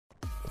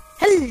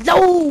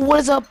Hello, what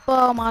is up,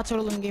 my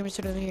Turtle and Gamers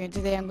Turtle here, and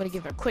today I'm going to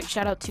give a quick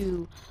shout out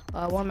to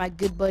one of my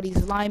good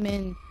buddies,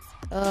 Lyman.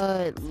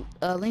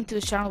 Link to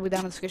his channel will be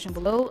down in the description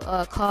below.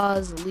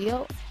 Cause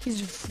Leo,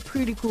 he's a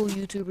pretty cool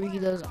YouTuber. He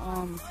does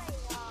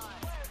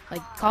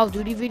like Call of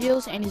Duty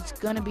videos, and he's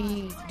gonna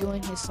be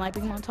doing his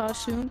sniping montage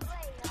soon.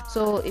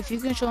 So if you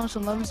can show him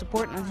some love and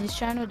support on his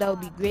channel, that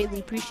would be greatly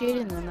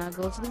appreciated. And then I'll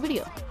go to the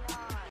video.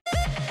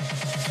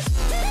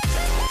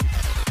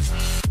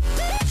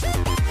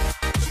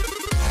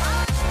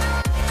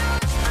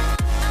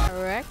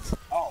 Correct.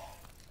 Oh.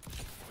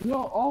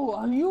 Yo,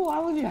 oh, you, I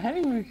was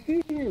heading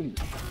receiving.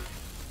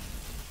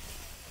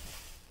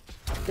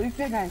 They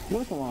said I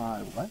killed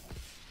someone, what?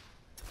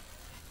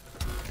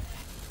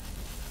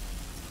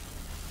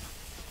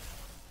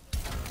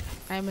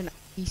 I'm in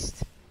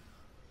East.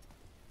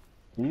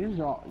 These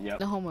are, yep.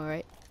 The homo,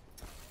 right?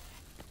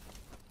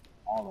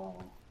 All of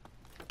them.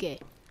 Okay.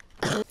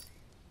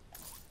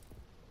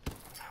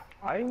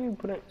 Why didn't you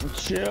put it?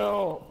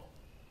 Chill.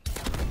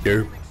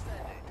 Here.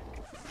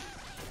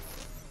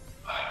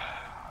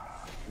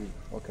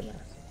 What can I say?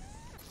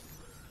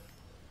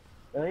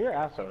 No, you're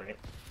ass already.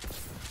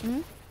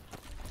 Hmm?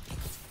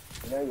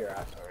 You know you're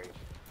ass already.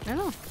 I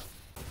know.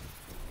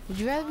 Would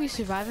you rather be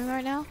surviving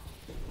right now?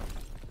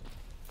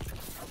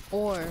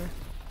 Or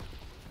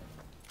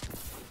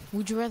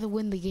would you rather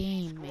win the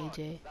game,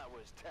 AJ?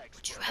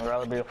 I'd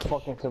rather be a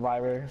fucking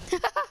survivor.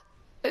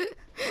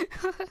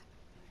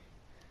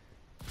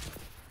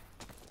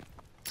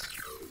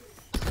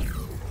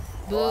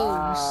 Boo,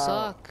 you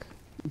suck.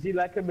 You see,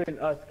 that could have been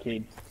us,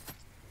 kid.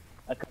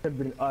 That could have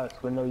been us,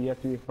 but no, you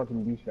have to be a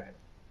fucking douchebag.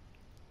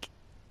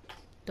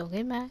 Don't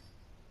get mad.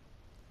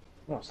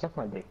 No, suck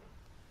my dick.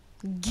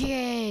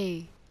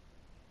 Gay.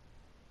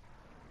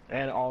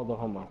 And all the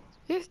homo.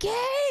 You're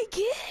gay,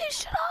 gay,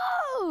 shut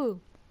up!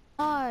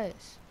 Gosh.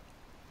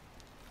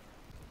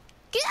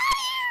 Get out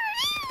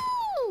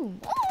of here, you!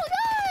 Oh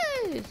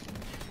my gosh!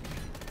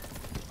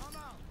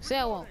 Say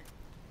I won't.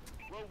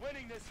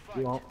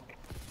 You won't.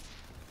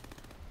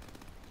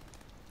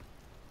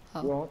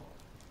 Oh. You won't.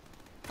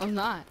 I'm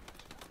not.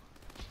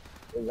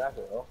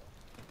 Exactly, bro.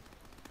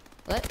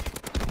 What?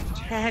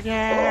 Oh my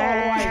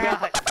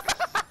god!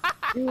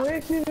 You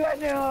wasted that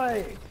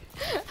noise!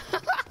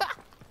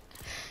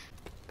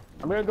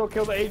 I'm gonna go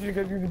kill the agent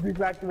because you just be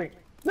back to me.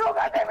 No,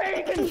 goddamn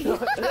agent!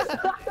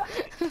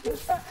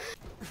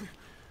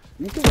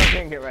 You think I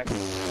can't get right?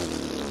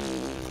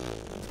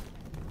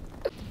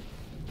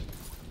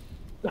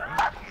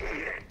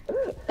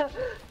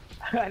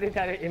 I just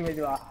had an image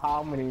of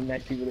how many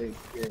next people they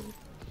experience.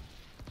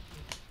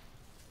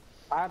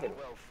 I haven't.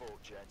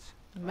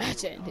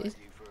 Imagine this.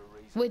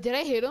 Wait, did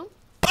I hit him?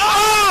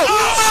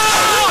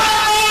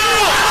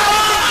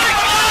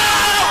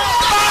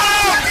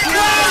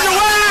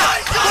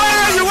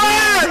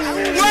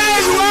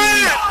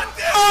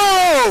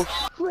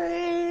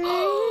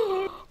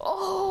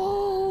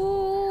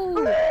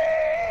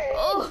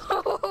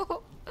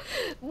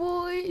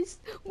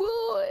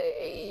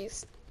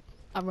 Boys.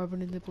 I'm rubbing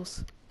the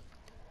nipples.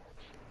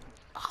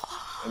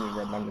 I need to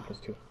rub my nipples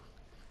too.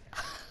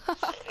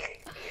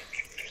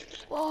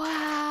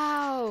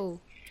 Wow.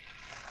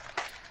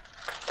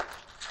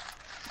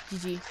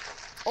 GG.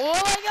 Oh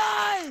my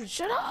god!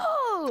 Shut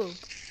up!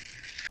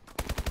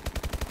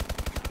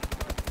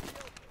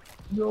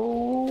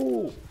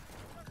 No!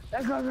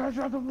 That guy got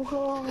shot the fuck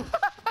up!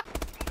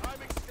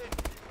 I'm extended.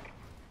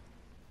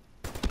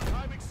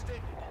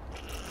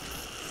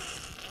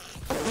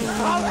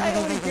 How the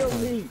hell did he kill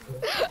me?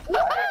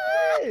 What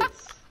is this?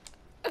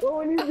 What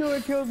when you do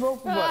it kills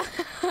both of us?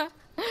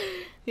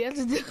 You have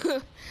to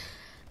do.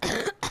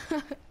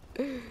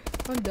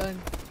 I'm done.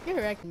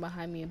 You're acting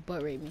behind me and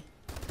butt rape me.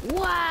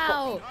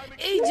 Wow!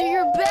 AJ,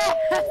 you're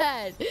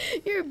bad!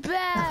 You're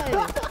bad!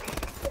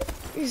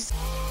 You're